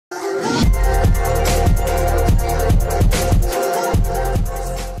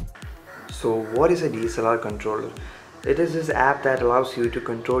what is a DSLR controller? It is this app that allows you to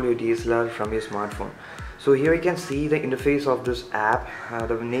control your DSLR from your smartphone. So here you can see the interface of this app.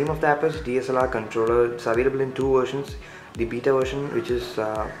 The name of the app is DSLR controller. It's available in two versions: the beta version, which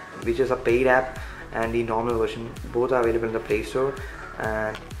is a paid app, and the normal version. Both are available in the Play Store.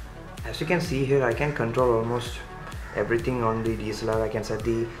 And as you can see here, I can control almost everything on the DSLR. I can set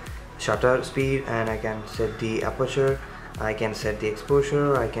the shutter speed, and I can set the aperture, I can set the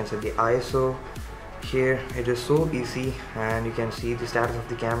exposure, I can set the ISO. Here it is so easy, and you can see the status of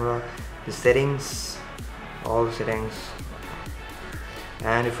the camera, the settings, all the settings,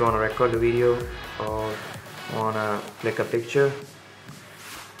 and if you want to record the video or want to click a picture,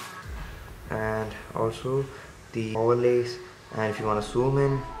 and also the overlays, and if you want to zoom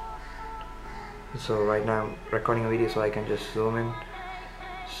in. So right now I'm recording a video, so I can just zoom in.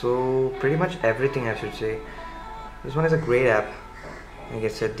 So pretty much everything, I should say. This one is a great app. You can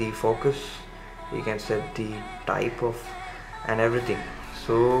set the focus, you can set the type of and everything.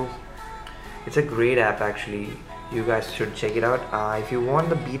 So it's a great app actually. You guys should check it out. If you want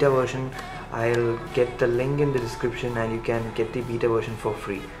the beta version, I'll get the link in the description, and you can get the beta version for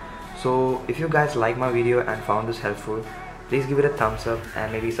free. So if you guys like my video and found this helpful, please give it a thumbs up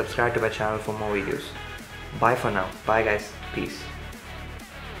and maybe subscribe to my channel for more videos. Bye for now. Bye guys. Peace.